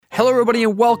Hello, everybody,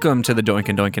 and welcome to the Doink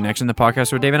and Doink Connection, the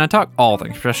podcast where Dave and I talk all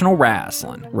things professional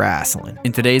wrestling.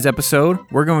 In today's episode,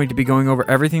 we're going to be going over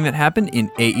everything that happened in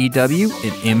AEW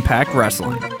and Impact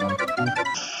Wrestling.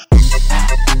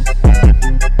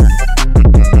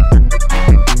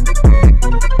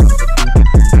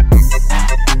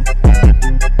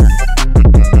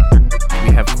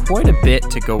 We have quite a bit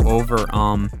to go over.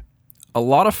 A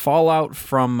lot of fallout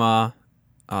from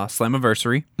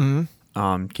Slammiversary. Mm-hmm.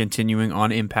 Continuing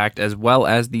on Impact, as well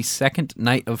as the second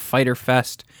night of Fyter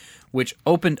Fest, which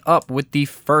opened up with the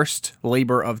first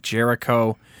Labor of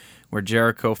Jericho, where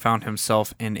Jericho found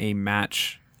himself in a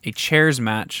match, a chairs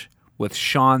match with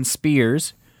Shawn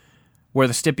Spears, where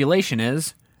the stipulation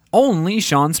is only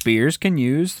Shawn Spears can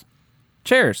use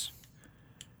chairs,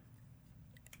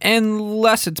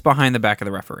 unless it's behind the back of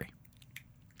the referee.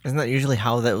 Isn't that usually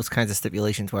how those kinds of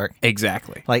stipulations work?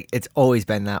 Exactly. Like, it's always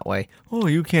been that way. Oh,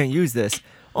 you can't use this.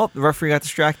 Oh, the referee got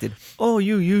distracted. Oh,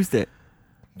 you used it.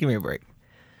 Give me a break.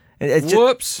 It's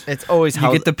Whoops. It's always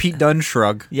how... You get the Pete Dunne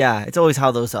shrug. Yeah, it's always how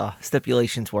those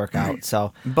stipulations work out.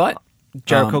 So, But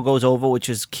Jericho goes over, which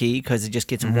is key, because it just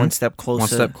gets him one step closer. One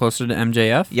step closer to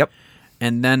MJF. Yep.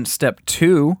 And then step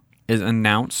 2 is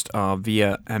announced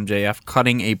via MJF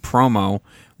cutting a promo,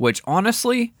 which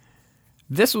honestly...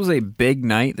 This was a big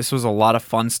night. This was a lot of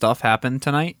fun stuff happened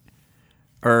tonight,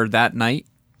 or that night.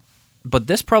 But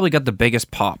this probably got the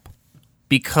biggest pop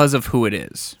because of who it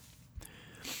is.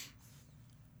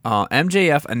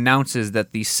 MJF announces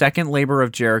that the second Labor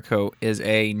of Jericho is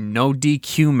a no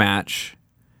DQ match,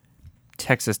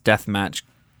 Texas Death Match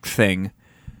thing,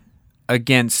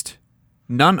 against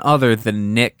none other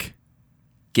than Nick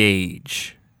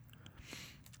Gage.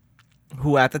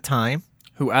 Who at the time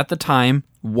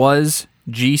was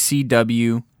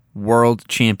GCW World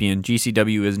Champion.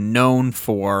 GCW is known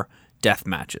for death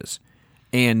matches,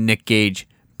 and Nick Gage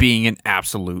being an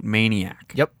absolute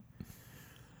maniac. Yep.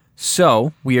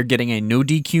 So we are getting a no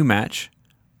DQ match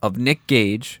of Nick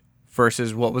Gage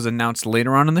versus what was announced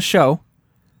later on in the show,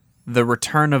 the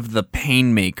return of the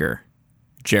Painmaker,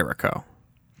 Jericho.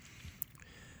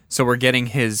 So we're getting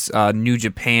his New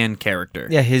Japan character.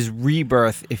 Yeah, his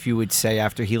rebirth, if you would say,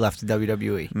 after he left the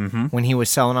WWE. Mm-hmm. When he was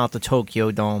selling out the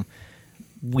Tokyo Dome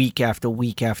week after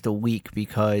week after week,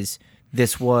 because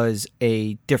this was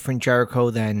a different Jericho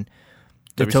than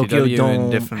the WCW Tokyo Dome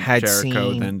and different had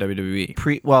Jericho seen. than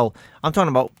WWE. Well, I'm talking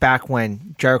about back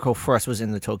when Jericho first was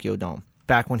in the Tokyo Dome.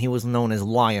 Back when he was known as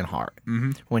Lionheart.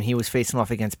 Mm-hmm. When he was facing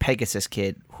off against Pegasus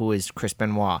Kid, who is Chris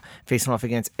Benoit. Facing off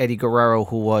against Eddie Guerrero,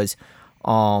 who was...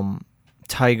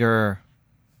 Tiger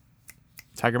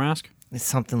Mask?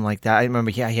 Something like that. I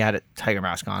remember he had a Tiger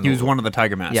Mask on. He was one of the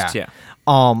Tiger Masks, yeah.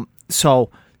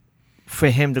 So for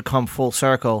him to come full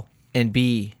circle and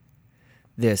be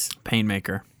this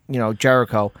Painmaker,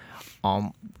 Jericho,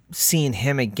 seeing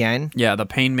him again. Yeah, the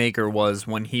Painmaker was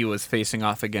when he was facing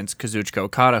off against Kazuchika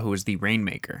Okada, who was the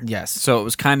Rainmaker. Yes. So it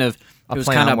was kind of a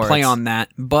play on that,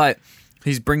 but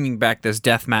he's bringing back this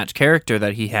deathmatch character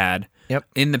that he had. Yep.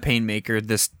 In the Painmaker,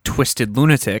 this twisted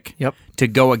lunatic. Yep. To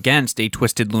go against a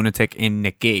twisted lunatic in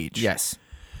Nick Gage. Yes.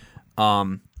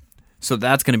 So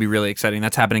that's going to be really exciting.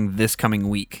 That's happening this coming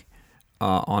week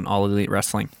on All Elite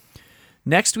Wrestling.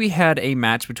 Next, we had a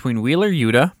match between Wheeler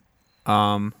Yuta,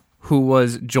 who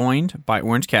was joined by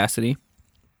Orange Cassidy,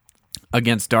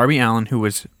 against Darby Allin, who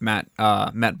was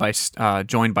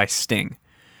joined by Sting.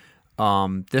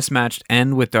 This match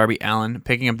ended with Darby Allin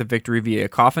picking up the victory via a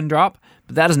coffin drop,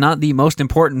 but that is not the most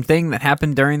important thing that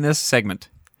happened during this segment.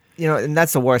 And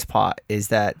that's the worst part, is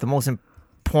that the most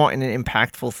important and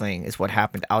impactful thing is what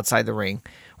happened outside the ring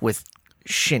with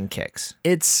shin kicks.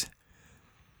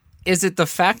 Is it the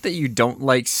fact that you don't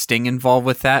like Sting involved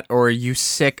with that, or are you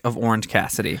sick of Orange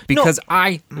Cassidy? Because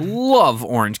I love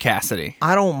Orange Cassidy.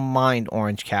 I don't mind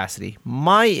Orange Cassidy.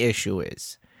 My issue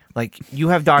is... you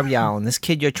have Darby Allin, this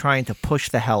kid you're trying to push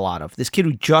the hell out of. This kid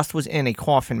who just was in a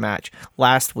coffin match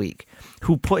last week,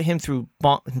 who put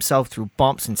himself through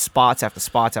bumps and spots after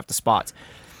spots after spots.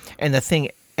 And the thing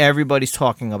everybody's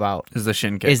talking about is the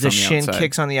shin kicks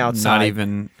kicks on the outside. Not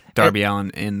even Darby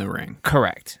Allin in the ring.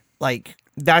 Correct.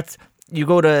 That's... You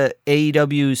go to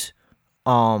AEW's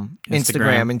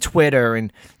Instagram and Twitter,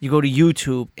 and you go to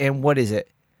YouTube, and what is it?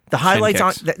 The highlights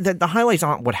aren't the highlights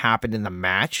aren't what happened in the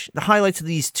match. The highlights of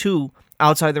these two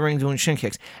outside the ring doing shin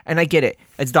kicks, and I get it.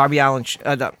 It's Darby Allin.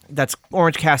 That's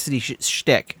Orange Cassidy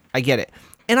shtick. I get it,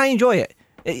 and I enjoy it.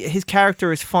 His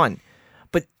character is fun,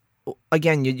 but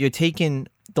again, you're taking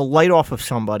the light off of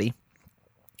somebody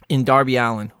in Darby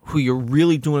Allin, who you're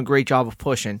really doing a great job of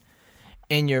pushing,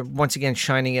 and you're once again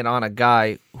shining it on a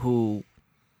guy who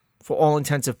for all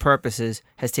intensive purposes,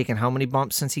 has taken how many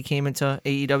bumps since he came into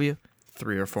AEW?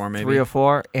 3 or 4, maybe. 3 or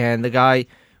 4, and the guy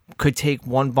could take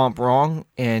one bump wrong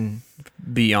and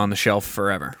be on the shelf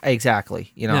forever.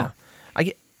 Exactly. Yeah.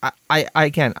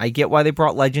 I get why they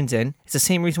brought legends in. It's the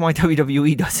same reason why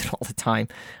WWE does it all the time.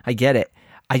 I get it.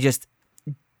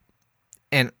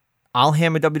 And I'll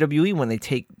hammer WWE when they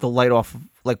take the light off,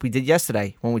 like we did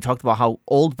yesterday when we talked about how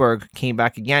Oldberg came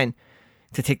back again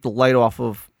to take the light off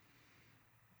of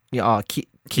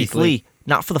Keith Lee.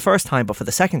 Not for the first time, but for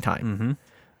the second time. Mm-hmm.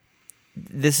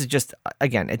 This is just,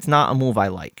 again, it's not a move I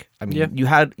like. I mean, you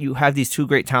have these two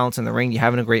great talents in the ring, you're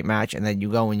having a great match, and then you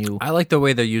go and you... I like the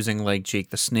way they're using, like, Jake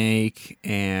the Snake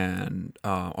and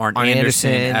Arn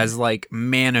Anderson as, like,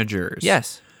 managers.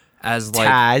 Yes. As, like...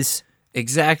 Taz.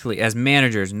 Exactly, as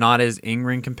managers, not as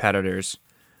in-ring competitors.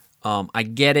 I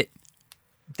get it.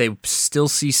 They still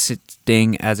see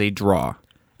Sting as a draw.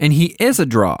 And he is a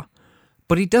draw.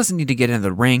 But he doesn't need to get into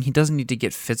the ring. He doesn't need to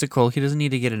get physical. He doesn't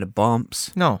need to get into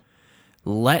bumps. No.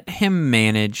 Let him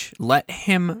manage. Let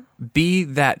him be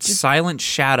that silent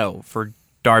shadow for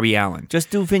Darby Allin. Just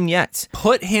do vignettes.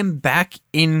 Put him back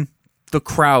in the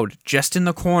crowd, just in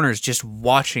the corners, just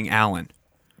watching Allin.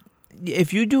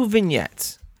 If you do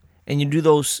vignettes and you do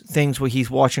those things where he's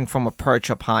watching from a perch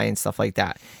up high and stuff like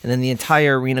that, and then the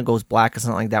entire arena goes black or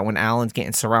something like that when Allen's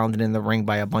getting surrounded in the ring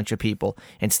by a bunch of people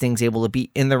and Sting's able to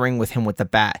be in the ring with him with the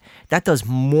bat, that does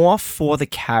more for the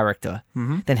character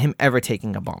than him ever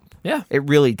taking a bump. Yeah. It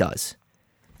really does.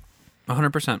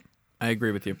 100%. I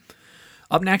agree with you.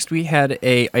 Up next, we had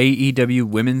a AEW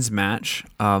women's match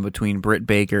between Britt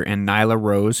Baker and Nyla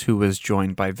Rose, who was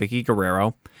joined by Vicky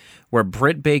Guerrero, where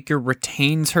Britt Baker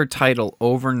retains her title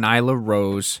over Nyla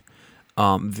Rose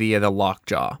via the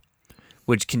lockjaw,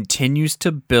 which continues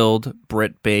to build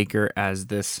Britt Baker as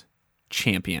this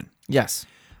champion. Yes.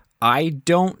 I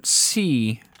don't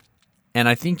see, and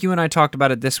I think you and I talked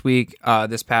about it this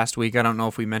past week. I don't know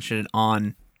if we mentioned it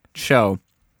on show.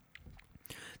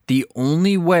 The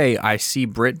only way I see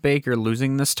Britt Baker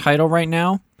losing this title right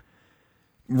now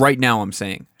I'm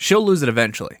saying, she'll lose it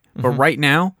eventually, but right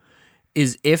now,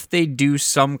 is if they do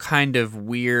some kind of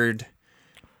weird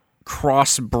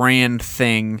cross-brand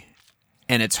thing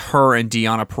and it's her and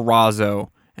Deonna Purrazzo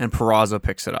and Purrazzo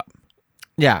picks it up.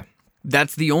 Yeah.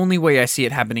 That's the only way I see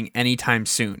it happening anytime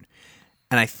soon.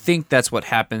 And I think that's what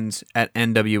happens at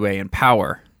NWA and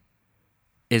Power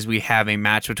is we have a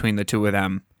match between the two of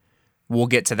them. We'll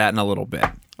get to that in a little bit.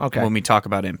 Okay. When we talk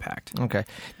about Impact. Okay.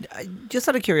 Just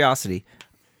out of curiosity,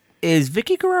 is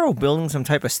Vicky Guerrero building some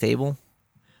type of stable?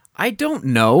 I don't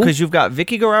know. Because you've got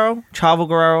Vicky Guerrero, Chavo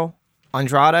Guerrero,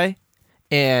 Andrade,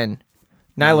 and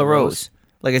Nyla Rose.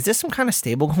 Like, is there some kind of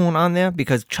stable going on there?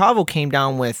 Because Chavo came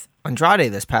down with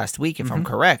Andrade this past week, if I'm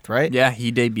correct, right? Yeah,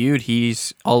 he debuted.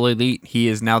 He's All Elite. He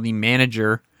is now the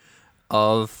manager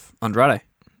of Andrade.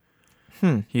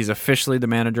 He's officially the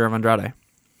manager of Andrade.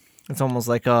 It's almost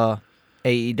like a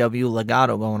AEW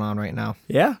legato going on right now.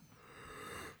 Yeah.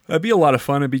 That'd be a lot of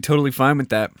fun. I'd be totally fine with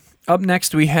that. Up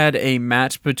next, we had a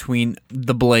match between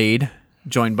The Blade,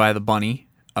 joined by the Bunny,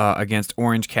 against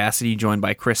Orange Cassidy, joined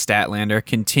by Chris Statlander,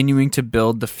 continuing to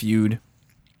build the feud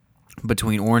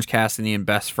between Orange Cassidy and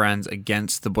Best Friends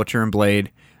against the Butcher and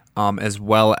Blade, as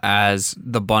well as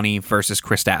the Bunny versus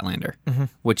Chris Statlander,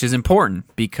 which is important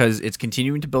because it's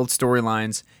continuing to build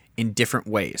storylines in different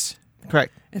ways.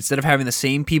 Correct. Instead of having the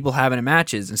same people having it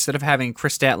matches, instead of having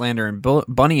Chris Statlander and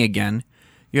Bunny again,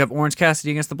 you have Orange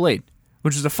Cassidy against the Blade,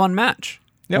 which is a fun match.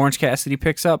 Yep. Orange Cassidy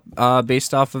picks up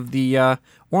based off of the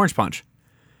Orange Punch,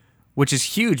 which is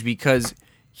huge because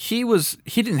he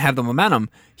didn't have the momentum.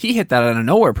 He hit that out of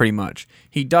nowhere pretty much.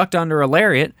 He ducked under a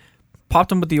lariat,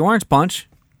 popped him with the Orange Punch.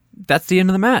 That's the end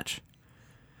of the match.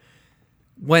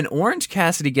 When Orange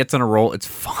Cassidy gets on a roll, it's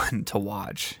fun to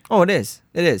watch. Oh, it is.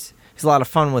 It is. He's a lot of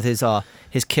fun with his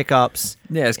kick-ups.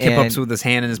 Yeah, his kick-ups with his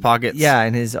hand in his pockets. Yeah,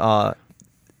 and his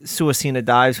Suicina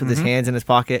dives with his hands in his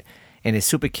pocket, and his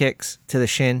super kicks to the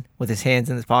shin with his hands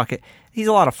in his pocket. He's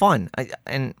a lot of fun,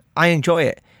 and I enjoy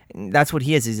it. And that's what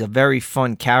he is. He's a very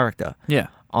fun character. Yeah.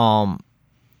 How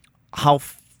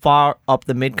far up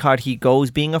the mid-card he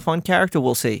goes being a fun character,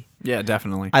 we'll see. Yeah,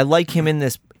 definitely. I like him in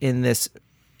this,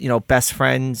 Best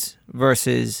Friends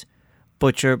versus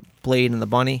Butcher, Blade, and the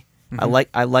Bunny. I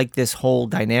like this whole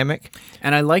dynamic.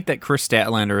 And I like that Chris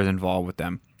Statlander is involved with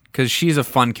them because she's a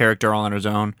fun character all on her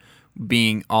own,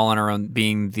 being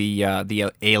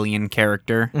the alien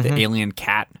character, the alien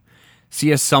cat. She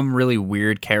has some really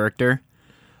weird character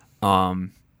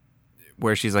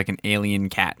where she's like an alien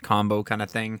cat combo kind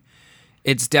of thing.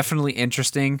 It's definitely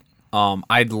interesting.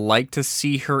 I'd like to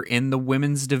see her in the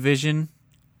women's division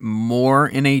more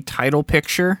in a title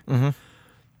picture,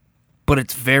 but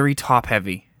it's very top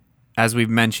heavy. As we've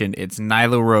mentioned, it's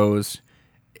Nyla Rose,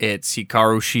 it's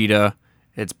Hikaru Shida,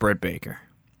 it's Britt Baker.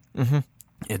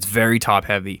 It's very top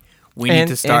heavy. We need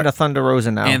to start, and a Thunder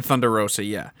Rosa now. And Thunder Rosa,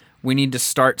 yeah. We need to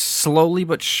start slowly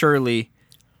but surely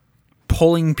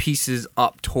pulling pieces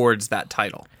up towards that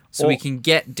title so we can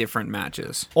get different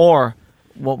matches. Or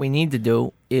what we need to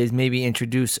do is maybe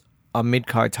introduce a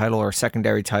mid-card title or a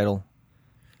secondary title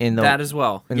in the that as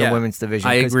well in the women's division.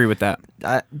 I agree with that.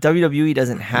 WWE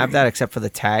doesn't have that except for the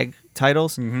tag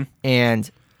titles,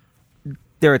 and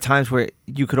there are times where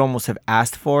you could almost have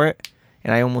asked for it,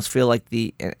 and I almost feel like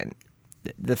the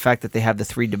fact that they have the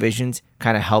 3 divisions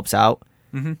kind of helps out.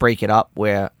 Break it up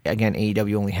where, again,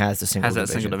 AEW only has the single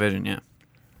division. Single division, yeah.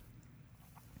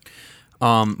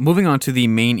 Moving on to the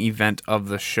main event of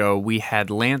the show, we had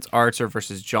Lance Archer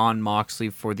versus Jon Moxley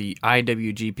for the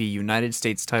IWGP United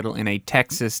States title in a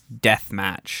Texas death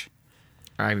match.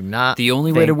 The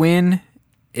only way to win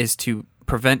is to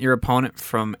prevent your opponent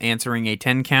from answering a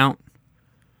 10 count.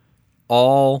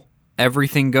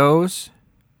 Everything goes.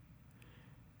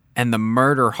 And the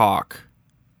Murder Hawk,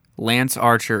 Lance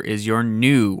Archer, is your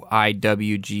new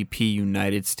IWGP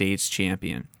United States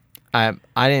champion. I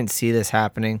didn't see this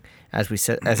happening. As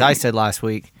I said last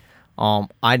week,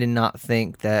 I did not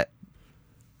think that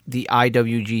the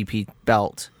IWGP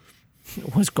belt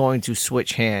was going to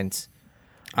switch hands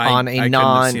on a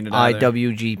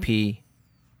non-IWGP,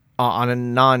 on a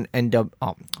non-NW.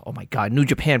 Oh my God, New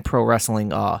Japan Pro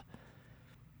Wrestling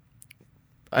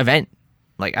event.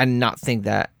 Like, I did not think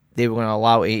that they were going to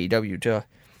allow AEW to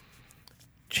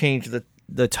change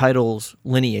the title's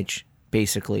lineage,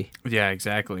 basically. Yeah,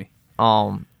 exactly.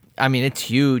 I mean, it's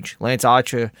huge. Lance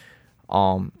Archer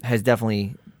has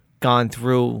definitely gone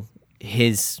through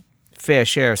his fair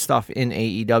share of stuff in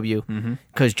AEW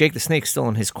because Jake the Snake's still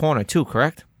in his corner too,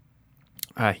 correct?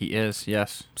 He is,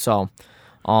 yes. So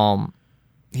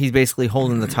he's basically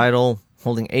holding a title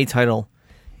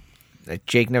that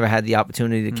Jake never had the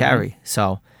opportunity to carry.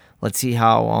 So let's see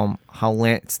how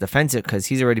Lance defends it, because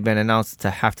he's already been announced to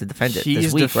have to defend it this week,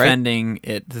 He's defending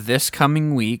it this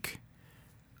coming week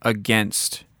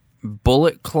against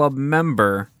Bullet Club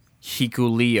member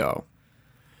Hikuleo,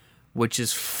 which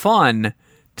is fun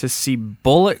to see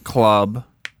Bullet Club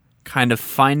kind of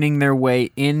finding their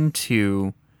way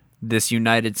into this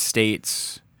United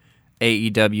States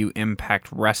AEW Impact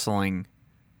Wrestling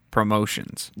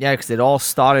promotions. Yeah, because it all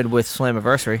started with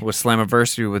Slammiversary. With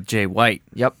Slammiversary with Jay White.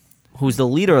 Yep. Who's the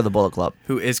leader of the Bullet Club.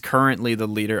 Who is currently the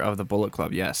leader of the Bullet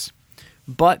Club, yes.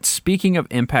 But speaking of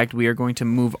Impact, we are going to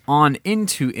move on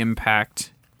into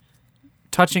Impact,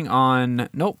 touching on...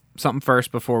 something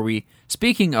first before we...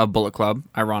 Speaking of Bullet Club,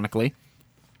 ironically,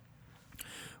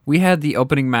 we had the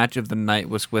opening match of the night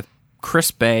was with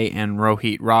Chris Bay and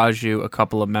Rohit Raju, a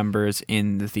couple of members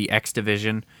in the X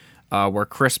Division, where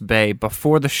Chris Bay,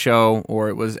 before the show, or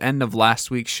it was end of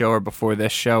last week's show, or before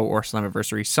this show, or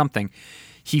Slammiversary, something,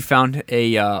 he found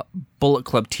a Bullet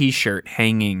Club t-shirt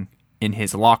hanging in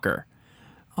his locker.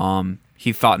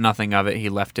 He thought nothing of it. He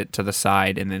left it to the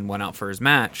side and then went out for his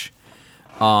match.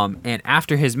 And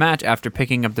after his match, after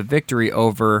picking up the victory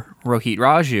over Rohit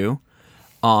Raju,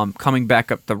 coming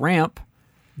back up the ramp,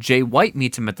 Jay White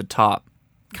meets him at the top,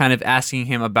 kind of asking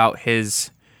him about his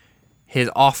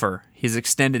offer, his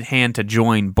extended hand to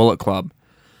join Bullet Club.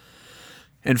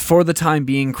 And for the time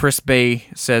being, Chris Bay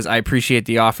says, "I appreciate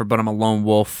the offer, but I'm a lone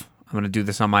wolf. I'm going to do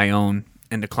this on my own,"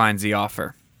 and declines the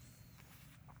offer.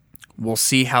 We'll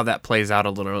see how that plays out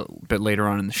a little bit later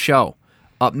on in the show.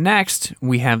 Up next,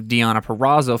 we have Deonna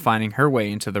Purrazzo finding her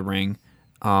way into the ring,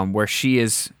 where she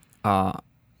is...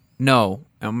 No,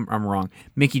 I'm wrong.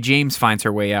 Mickie James finds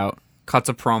her way out, cuts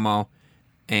a promo,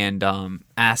 and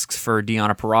asks for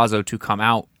Deonna Purrazzo to come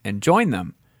out and join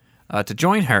them, to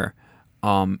join her,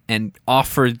 and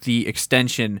offered the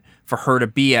extension for her to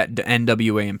be at the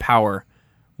NWA Empower,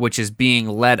 which is being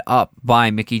led up by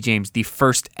Mickie James, the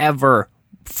first ever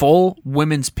full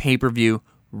women's pay-per-view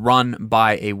run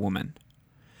by a woman.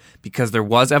 Because there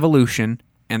was Evolution,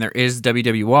 and there is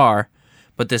WWR,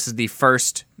 but this is the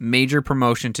first major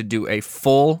promotion to do a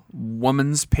full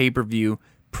women's pay-per-view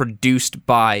produced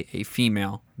by a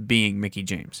female, being Mickie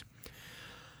James.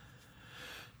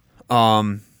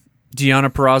 Deonna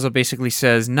Purrazzo basically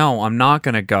says, "No, I'm not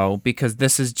going to go because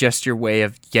this is just your way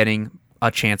of getting a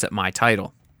chance at my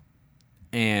title."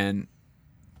 And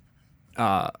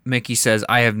Mickie says,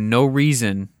 "I have no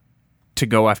reason to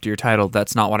go after your title.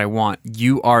 That's not what I want.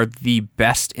 You are the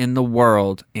best in the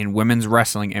world in women's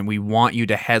wrestling, and we want you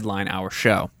to headline our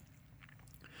show."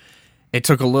 It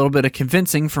took a little bit of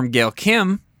convincing from Gail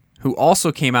Kim, who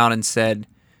also came out and said,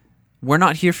 we're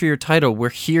not here for your title. We're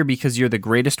here because you're the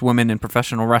greatest woman in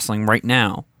professional wrestling right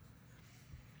now,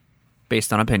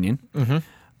 based on opinion.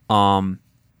 Mm-hmm.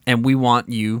 And we want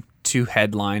you to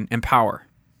headline Empower.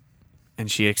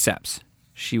 And she accepts.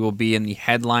 She will be in the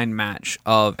headline match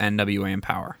of NWA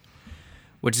Empower,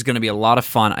 which is going to be a lot of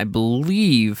fun. I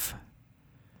believe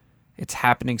it's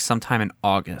happening sometime in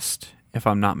August, if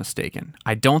I'm not mistaken.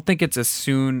 I don't think it's as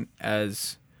soon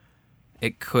as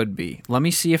it could be. Let me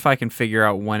see if I can figure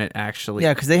out when it actually...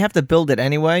 Yeah, because they have to build it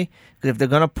anyway. Because if they're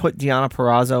going to put Deonna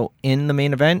Purrazzo in the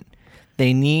main event,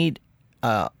 they need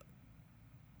an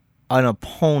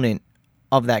opponent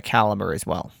of that caliber as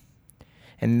well.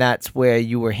 And that's where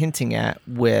you were hinting at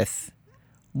with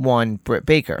one Britt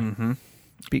Baker. Mm-hmm.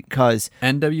 Because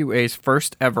NWA's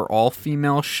first ever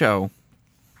all-female show,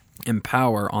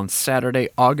 Empower, on Saturday,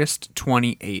 August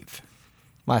 28th.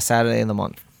 Last Saturday in the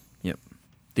month. Yep.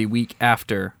 The week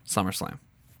after SummerSlam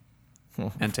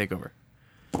and TakeOver.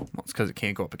 Well, it's because it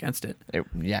can't go up against it.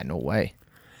 Yeah, no way.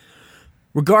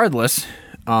 Regardless,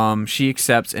 she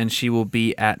accepts and she will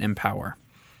be at Empower.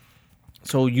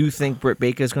 So you think Britt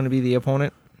Baker is going to be the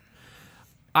opponent?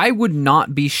 I would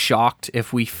not be shocked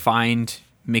if we find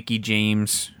Mickie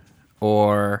James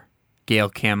or Gail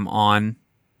Kim on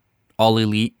All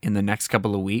Elite in the next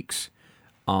couple of weeks,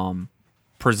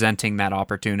 presenting that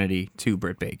opportunity to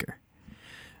Britt Baker.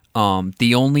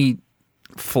 The only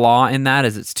flaw in that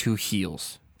is it's two heel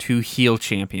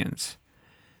champions.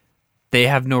 They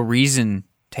have no reason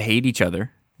to hate each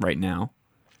other right now.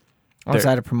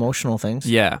 Outside of promotional things.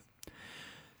 Yeah.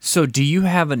 So do you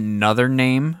have another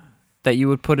name that you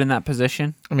would put in that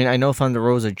position? I mean, I know Thunder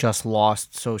Rosa just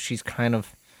lost, so she's kind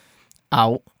of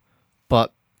out.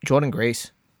 But Jordynne Grace.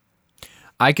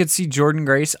 I could see Jordynne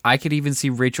Grace. I could even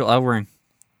see Rachel Ellering.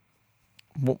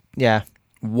 Well, yeah.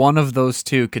 One of those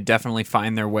two could definitely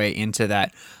find their way into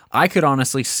that. I could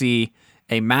honestly see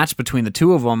a match between the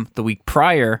two of them the week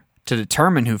prior to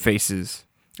determine who faces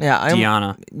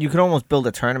Deonna. You could almost build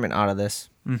a tournament out of this.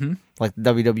 Mm-hmm. Like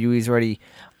WWE's already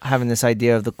having this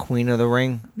idea of the Queen of the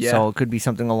Ring. Yeah. So it could be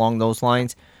something along those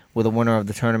lines where the winner of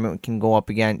the tournament can go up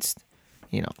against,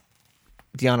 Deonna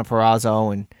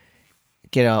Purrazzo and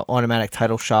get an automatic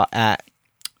title shot at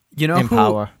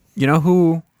Empower.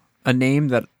 Who a name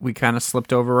that we kind of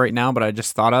slipped over right now, but I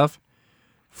just thought of?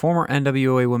 Former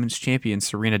NWA Women's Champion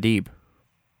Serena Deeb.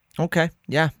 Okay,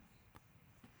 yeah.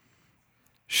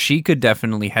 She could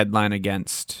definitely headline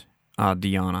against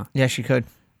Deonna. Yeah, she could.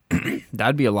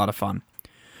 That'd be a lot of fun.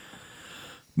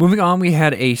 Moving on, we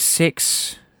had a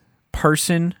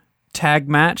 6-person tag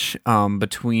match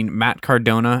between Matt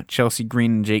Cardona, Chelsea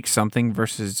Green, and Jake Something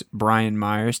versus Brian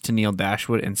Myers, Tennille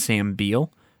Dashwood, and Sam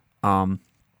Beal.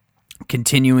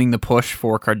 Continuing the push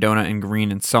for Cardona and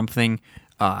Green and Something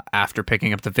after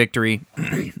picking up the victory.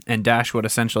 And Dashwood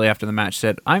essentially after the match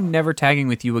said, "I'm never tagging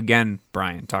with you again,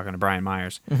 Brian," talking to Brian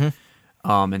Myers. Mm-hmm.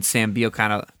 And Sam Beal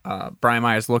Brian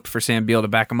Myers looked for Sam Beal to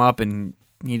back him up, and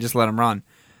he just let him run.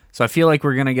 So I feel like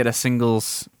we're going to get a single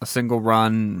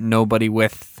run, nobody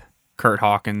with Kurt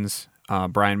Hawkins,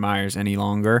 Brian Myers any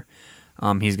longer.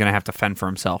 He's going to have to fend for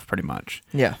himself pretty much.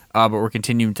 Yeah. But we're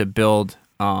continuing to build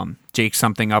Jake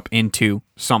Something up into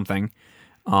Something,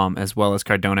 as well as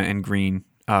Cardona and Green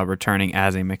returning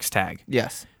as a mixed tag.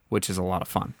 Yes. Which is a lot of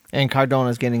fun. And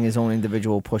Cardona's getting his own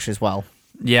individual push as well.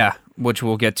 Yeah, which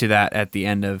we'll get to that at the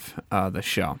end of the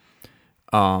show.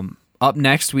 Up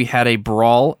next, we had a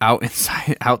brawl out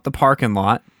the parking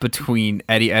lot between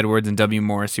Eddie Edwards and W.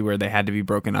 Morrissey, where they had to be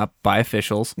broken up by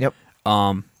officials. Yep.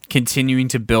 Continuing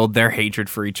to build their hatred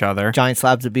for each other. Giant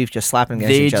slabs of beef just slapping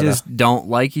against each other. They just don't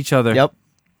like each other. Yep.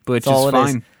 Which is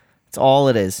fine. It's all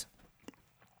it is.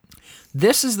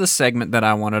 This is the segment that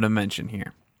I wanted to mention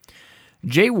here.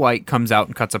 Jay White comes out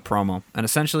and cuts a promo, and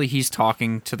essentially he's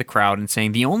talking to the crowd and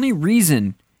saying the only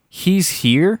reason he's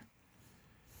here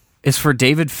is for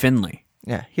David Finlay.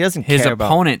 Yeah, he doesn't care about... His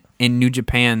opponent in New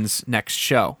Japan's next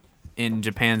show, in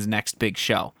Japan's next big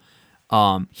show.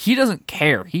 He doesn't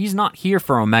care. He's not here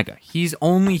for Omega. He's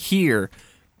only here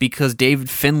because David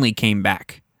Finlay came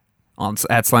back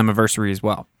at Slammiversary as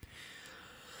well.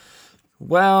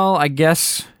 Well, I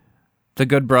guess the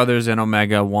Good Brothers and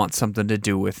Omega want something to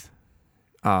do with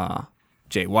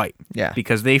Jay White. Yeah.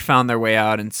 Because they found their way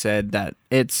out and said that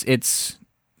it's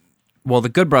the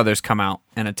Good Brothers come out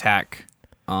and attack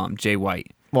Jay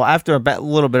White. Well, after a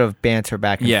little bit of banter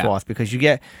back and forth, because you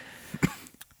get...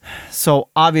 So,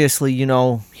 obviously, he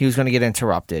was going to get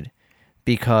interrupted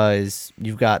because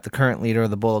you've got the current leader of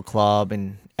the Bullet Club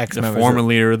and ex-members. The former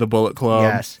leader of the Bullet Club.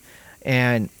 Yes.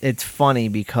 And it's funny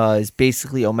because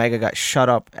basically Omega got shut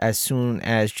up as soon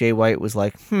as Jay White was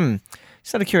like,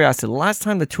 Just out of curiosity, the last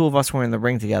time the two of us were in the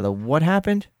ring together, what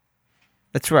happened?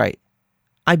 That's right.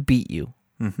 I beat you.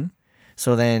 Mm-hmm.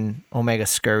 So then Omega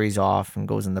scurries off and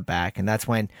goes in the back, and that's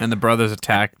when... And the brothers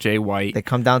attack Jay White. They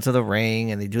come down to the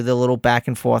ring, and they do their little back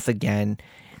and forth again.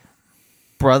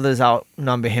 Brothers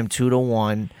outnumber him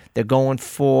 2-1. They're going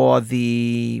for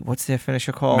the... What's their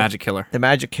finisher called? Magic Killer. The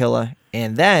Magic Killer.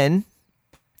 And then...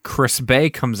 Chris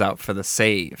Bay comes out for the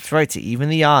save. That's right, to even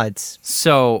the odds.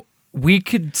 So we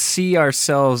could see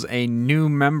ourselves a new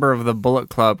member of the Bullet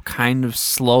Club kind of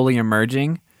slowly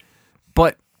emerging,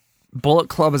 but Bullet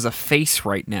Club is a face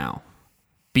right now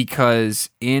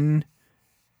because in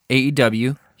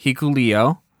AEW,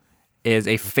 Hikuleo is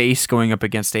a face going up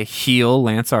against a heel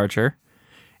Lance Archer,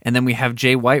 and then we have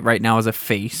Jay White right now as a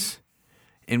face,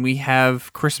 and we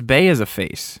have Chris Bay as a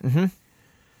face. Mm-hmm.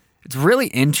 It's really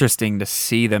interesting to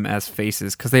see them as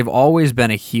faces because they've always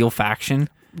been a heel faction.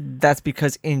 That's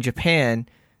because in Japan,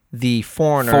 the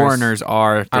foreigners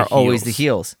are always the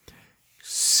heels.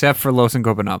 Except for Los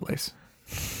Ingobernables.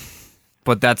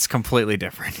 But that's completely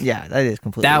different. Yeah, that is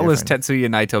completely different. That was Tetsuya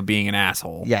Naito being an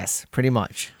asshole. Yes, pretty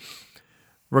much.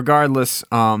 Regardless,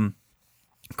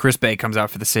 Chris Bay comes out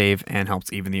for the save and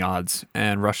helps even the odds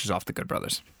and rushes off the Good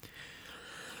Brothers.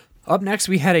 Up next,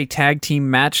 we had a tag team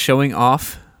match showing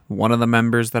off one of the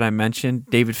members that I mentioned,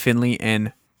 David Finlay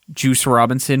and Juice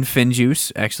Robinson. Finn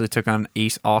Juice actually took on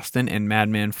Ace Austin and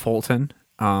Madman Fulton,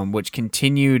 which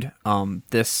continued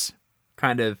this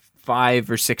kind of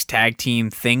 5 or 6 tag team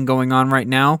thing going on right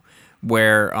now,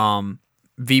 where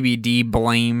VBD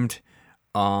blamed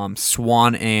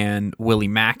Swan and Willie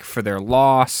Mack for their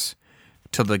loss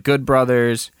to the Good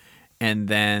Brothers, and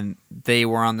then they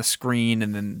were on the screen,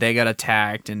 and then they got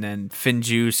attacked, and then Finn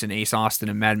Juice and Ace Austin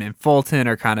and Madman Fulton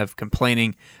are kind of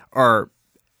complaining, or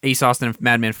Ace Austin and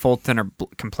Madman Fulton are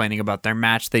complaining about their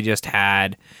match they just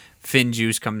had. Finn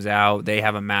Juice comes out, they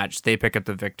have a match, they pick up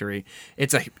the victory.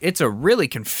 It's a really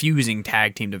confusing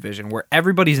tag team division where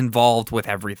everybody's involved with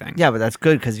everything. Yeah, but that's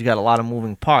good because you got a lot of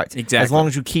moving parts. Exactly. As long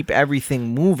as you keep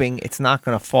everything moving, it's not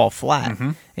going to fall flat.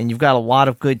 Mm-hmm. And you've got a lot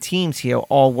of good teams here,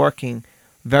 all working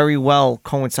very well,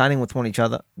 coinciding with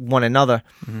one another.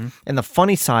 Mm-hmm. And the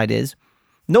funny side is,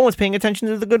 no one's paying attention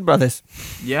to the Good Brothers.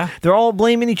 Yeah. They're all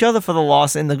blaming each other for the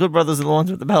loss, and the Good Brothers are the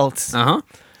ones with the belts. Uh-huh.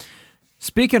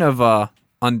 Speaking of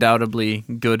undoubtedly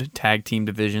good tag team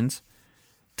divisions,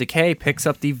 Decay picks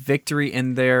up the victory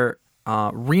in their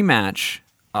rematch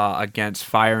against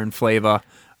Fire and Flava,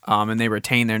 and they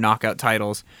retain their knockout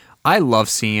titles. I love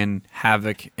seeing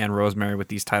Havoc and Rosemary with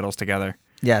these titles together.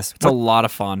 Yes. It's a lot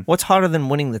of fun. What's harder than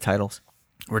winning the titles?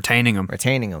 Retaining them.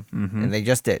 Mm-hmm. And they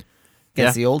just did.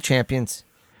 Against the old champions.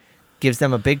 Gives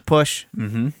them a big push.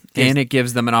 Mm-hmm. And it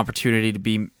gives them an opportunity to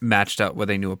be matched up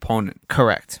with a new opponent.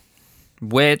 Correct.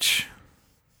 Which,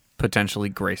 potentially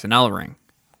Grayson Ellering.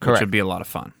 Correct. Which would be a lot of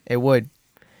fun. It would.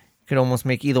 Could almost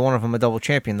make either one of them a double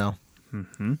champion, though.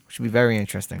 Mm-hmm. Which would be very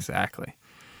interesting. Exactly.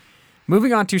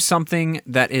 Moving on to something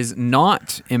that is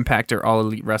not Impact or All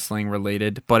Elite Wrestling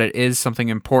related, but it is something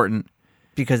important.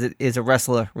 Because it is a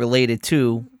wrestler related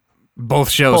to both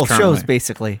shows Both currently. shows,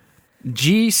 basically.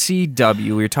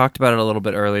 GCW, we talked about it a little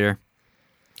bit earlier.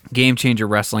 Game Changer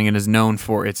Wrestling, and is known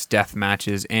for its death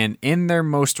matches. And in their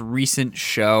most recent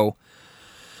show,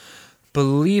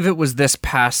 believe it was this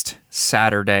past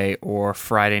Saturday or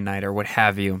Friday night or what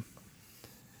have you,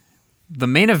 the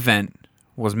main event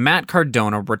was Matt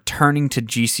Cardona returning to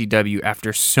GCW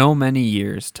after so many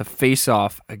years to face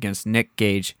off against Nick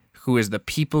Gage, who is the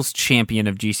People's Champion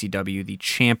of GCW, the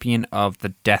champion of the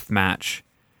death match.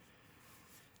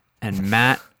 And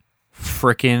Matt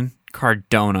frickin'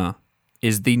 Cardona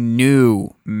is the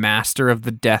new master of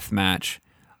the death match,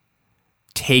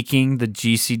 taking the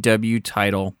GCW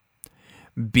title,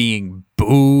 being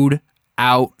booed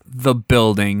out the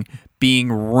building,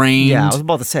 being rained I was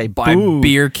about to say, by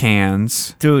beer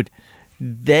cans. Dude,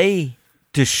 they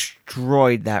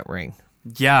destroyed that ring.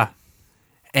 Yeah.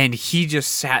 And he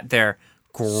just sat there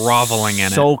groveling in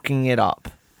it. Soaking it up.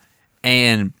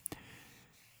 And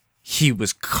he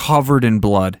was covered in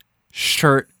blood.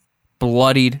 Shirt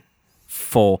bloodied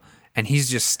full. And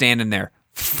he's just standing there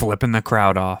flipping the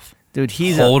crowd off. Dude,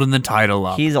 he's holding the title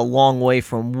up. He's a long way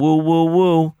from woo, woo,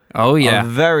 woo. Oh, yeah. A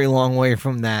very long way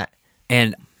from that.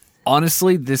 And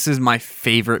honestly, this is my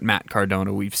favorite Matt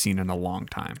Cardona we've seen in a long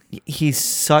time. He's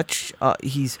such...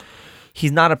 he's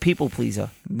not a people pleaser.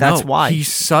 That's why.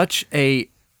 He's such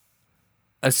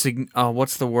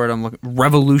what's the word I'm looking...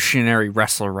 revolutionary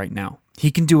wrestler right now.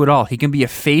 He can do it all. He can be a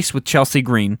face with Chelsea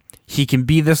Green. He can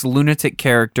be this lunatic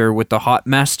character with the hot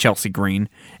mess Chelsea Green.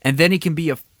 And then he can be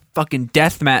a fucking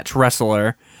deathmatch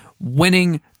wrestler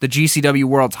winning the GCW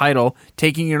World title,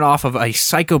 taking it off of a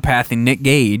psychopath in Nick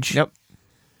Gage. Yep.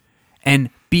 And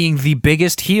being the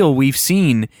biggest heel we've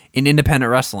seen in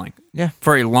independent wrestling. Yeah.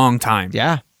 For a long time.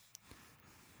 Yeah.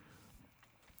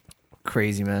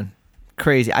 Crazy, man.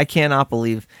 Crazy. I cannot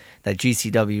believe that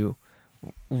GCW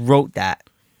wrote that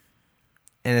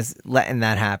and is letting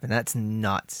that happen. That's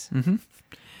nuts. Mm-hmm.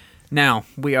 Now,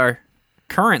 we are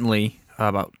currently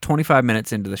about 25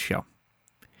 minutes into the show.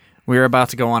 We are about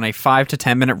to go on a 5 to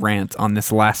 10 minute rant on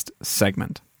this last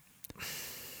segment.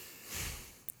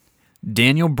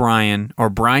 Daniel Bryan, or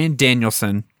Bryan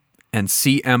Danielson, and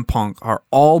CM Punk are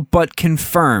all but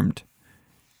confirmed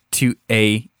to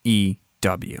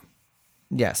AEW.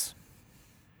 Yes.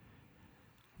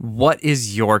 What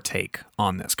is your take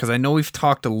on this? Because I know we've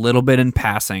talked a little bit in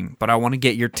passing, but I want to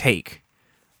get your take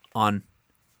on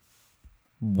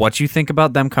what you think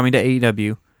about them coming to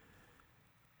AEW.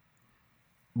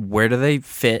 Where do they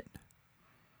fit?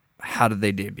 How did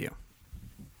they debut?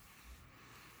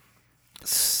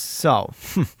 So,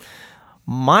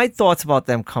 my thoughts about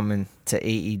them coming to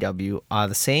AEW are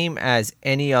the same as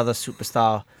any other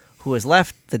superstar who has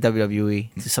left the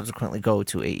WWE to subsequently go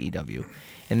to AEW.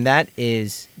 And that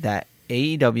is that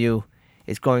AEW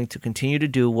is going to continue to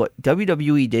do what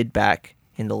WWE did back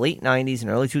in the late 90s and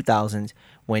early 2000s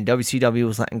when WCW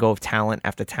was letting go of talent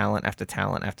after talent after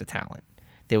talent after talent.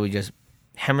 They were just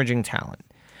hemorrhaging talent.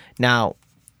 Now,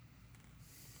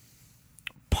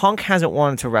 Punk hasn't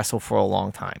wanted to wrestle for a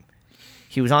long time.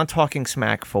 He was on Talking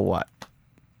Smack for what?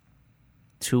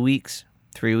 2 weeks?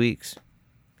 3 weeks?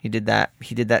 He did that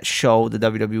show, the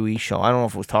WWE show. I don't know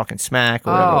if it was Talking Smack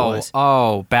or whatever it was.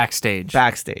 Oh, backstage.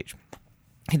 Backstage.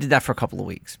 He did that for a couple of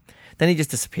weeks. Then he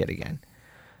just disappeared again.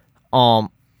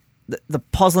 The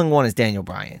puzzling one is Daniel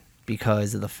Bryan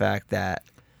because of the fact that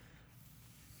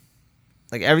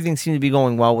like everything seemed to be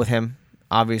going well with him.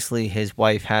 Obviously, his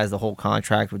wife has the whole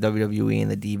contract with WWE and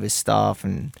the Divas stuff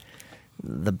and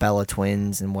the Bella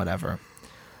twins and whatever.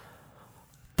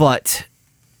 But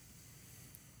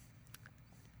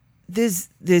there's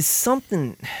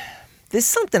something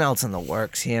else in the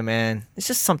works here, man. There's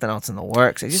just something else in the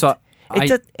works. It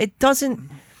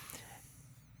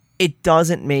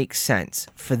doesn't make sense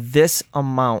for this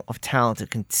amount of talent to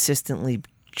consistently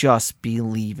just be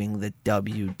leaving the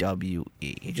WWE.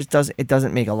 It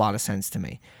doesn't make a lot of sense to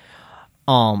me.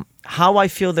 How I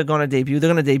feel they're going to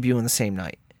debut in the same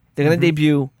night. They're going to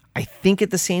debut, I think,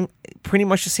 pretty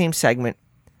much the same segment.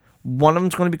 One of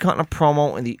them's going to be cutting a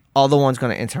promo and the other one's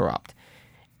going to interrupt.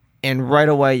 And right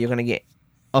away, you're going to get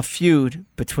a feud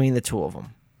between the two of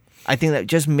them. I think that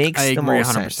just makes the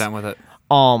most sense. I agree 100% with it.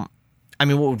 I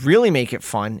mean, what would really make it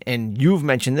fun, and you've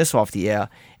mentioned this off the air,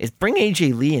 is bring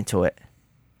AJ Lee into it.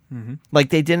 Mm-hmm. Like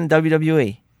they did in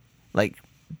WWE. Like,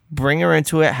 bring her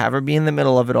into it, have her be in the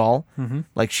middle of it all,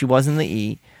 like she was in the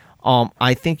E.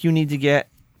 I think you need to get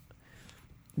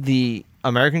the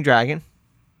American Dragon,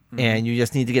 and you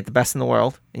just need to get the best in the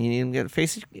world, and you need to get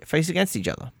face against each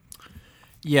other.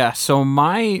 Yeah, so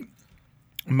my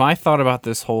thought about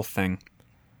this whole thing,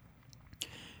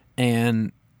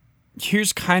 and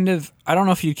here's kind of, I don't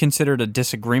know if you'd consider it a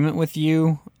disagreement with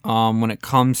you when it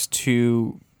comes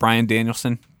to Bryan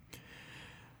Danielson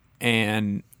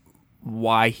and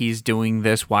why he's doing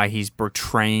this, why he's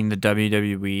betraying the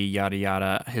WWE, yada,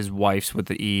 yada, his wife's with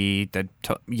the E,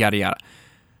 yada, yada.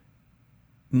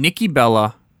 Nikki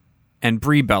Bella and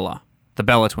Brie Bella, the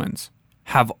Bella twins,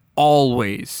 have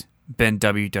always been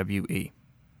WWE.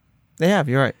 They have,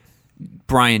 you're right.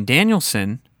 Bryan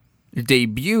Danielson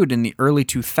debuted in the early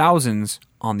 2000s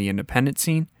on the independent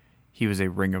scene. He was a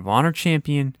Ring of Honor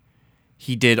champion.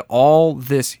 He did all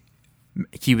this.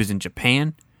 He was in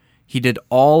Japan. He did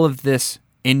all of this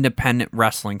independent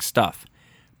wrestling stuff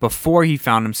before he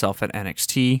found himself at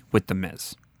NXT with The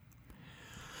Miz.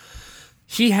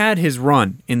 He had his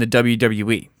run in the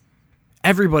WWE.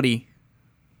 Everybody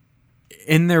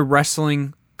in their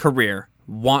wrestling career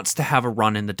wants to have a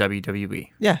run in the WWE.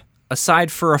 Yeah.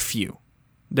 Aside for a few.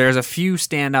 There's a few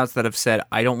standouts that have said,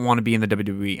 I don't want to be in the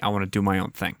WWE. I want to do my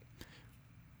own thing.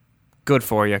 Good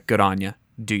for you. Good on you.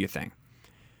 Do your thing.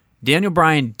 Daniel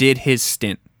Bryan did his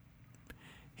stint.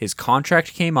 His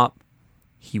contract came up.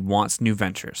 He wants new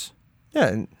ventures.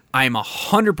 Yeah. I am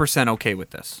 100% okay with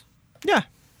this. Yeah.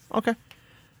 Okay.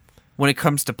 When it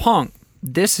comes to Punk,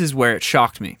 this is where it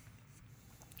shocked me.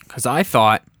 Because I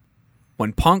thought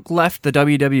when Punk left the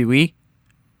WWE,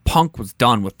 Punk was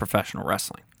done with professional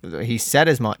wrestling. He said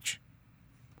as much.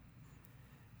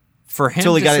 For him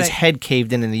until he got his head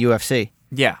caved in the UFC.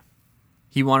 Yeah.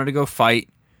 He wanted to go fight.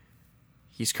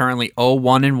 He's currently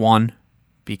 0-1-1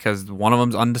 because one of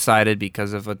them's undecided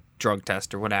because of a drug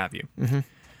test or what have you. Mm-hmm.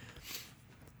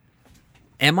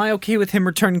 Am I okay with him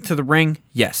returning to the ring?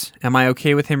 Yes. Am I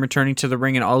okay with him returning to the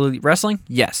ring in All Elite Wrestling?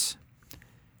 Yes.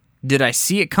 Did I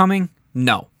see it coming?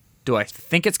 No. Do I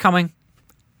think it's coming?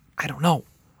 I don't know.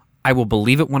 I will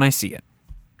believe it when I see it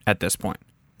at this point.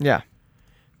 Yeah.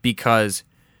 Because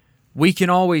we can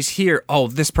always hear, oh,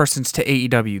 this person's to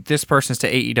AEW, this person's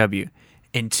to AEW.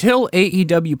 Until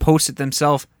AEW posts it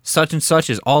themselves, such and such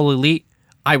is All Elite,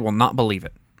 I will not believe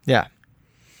it. Yeah.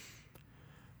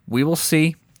 We will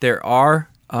see. There are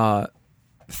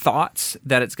thoughts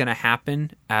that it's going to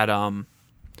happen at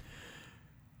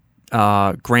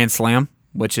Grand Slam,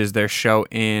 which is their show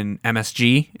in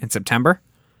MSG in September.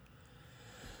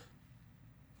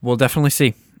 We'll definitely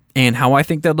see. And how I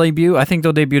think they'll debut, I think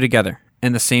they'll debut together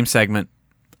in the same segment.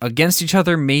 Against each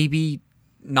other, maybe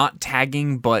not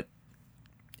tagging, but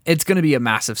it's going to be a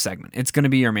massive segment. It's going to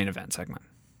be your main event segment.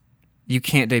 You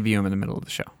can't debut them in the middle of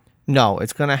the show. No,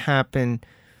 it's going to happen.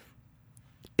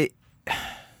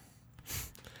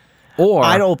 Or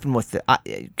I'd open with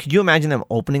it. Could you imagine them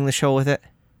opening the show with it?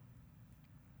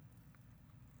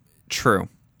 True.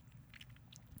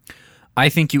 I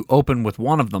think you open with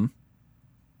one of them.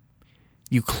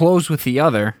 You close with the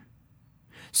other.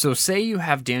 So say you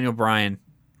have Brian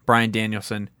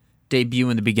Danielson, debut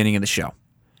in the beginning of the show.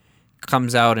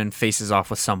 Comes out and faces off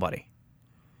with somebody.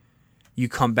 You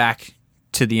come back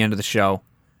to the end of the show,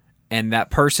 and that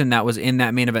person that was in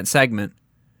that main event segment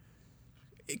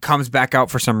comes back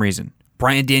out for some reason.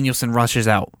 Bryan Danielson rushes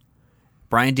out.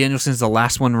 Bryan Danielson's the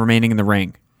last one remaining in the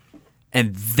ring.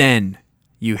 And then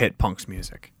you hit Punk's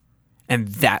music. And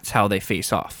that's how they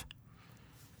face off.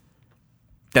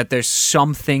 That there's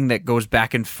something that goes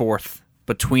back and forth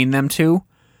between them two,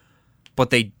 but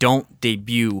they don't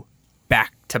debut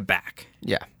back to back.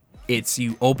 Yeah. It's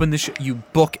you open the show, you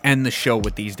bookend the show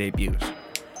with these debuts.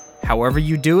 However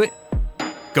you do it,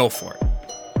 go for it.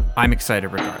 I'm excited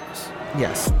regardless.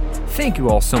 Yes. Thank you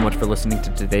all so much for listening to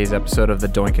today's episode of the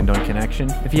Doink and Doink Connection.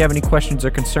 If you have any questions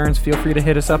or concerns, feel free to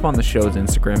hit us up on the show's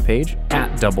Instagram page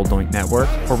at Double Doink Network,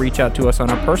 or reach out to us on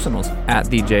our personals at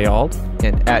DJAld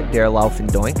and at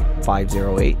DareLaufenDoink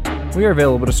 508. We are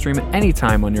available to stream at any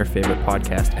time on your favorite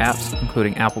podcast apps,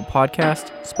 including Apple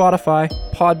Podcast, Spotify,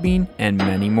 Podbean, and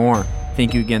many more.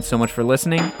 Thank you again so much for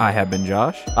listening. I have been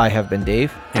Josh. I have been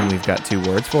Dave. And we've got 2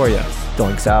 words for you.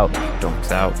 Doinks out.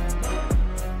 Doinks out.